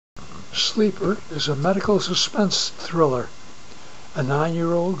Sleeper is a medical suspense thriller. A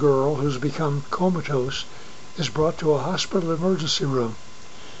 9-year-old girl who's become comatose is brought to a hospital emergency room.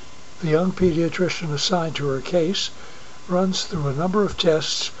 The young pediatrician assigned to her case runs through a number of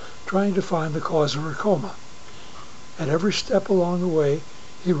tests trying to find the cause of her coma. At every step along the way,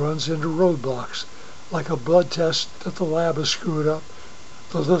 he runs into roadblocks, like a blood test that the lab has screwed up,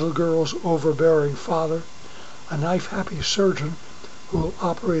 the little girl's overbearing father, a knife-happy surgeon who will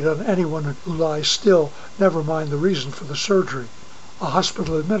operate on anyone who lies still, never mind the reason for the surgery, a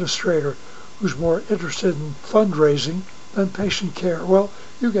hospital administrator who's more interested in fundraising than patient care. Well,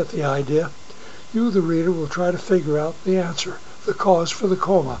 you get the idea. You, the reader, will try to figure out the answer, the cause for the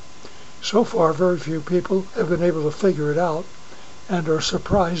coma. So far, very few people have been able to figure it out and are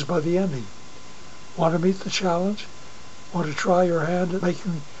surprised by the ending. Want to meet the challenge? Want to try your hand at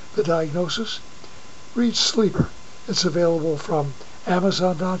making the diagnosis? Read Sleeper. It's available from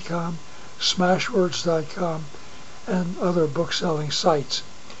Amazon.com, Smashwords.com, and other book-selling sites.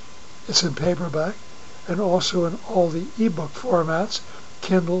 It's in paperback and also in all the ebook formats,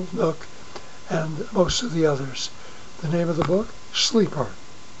 Kindle, Nook, and most of the others. The name of the book, Sleeper.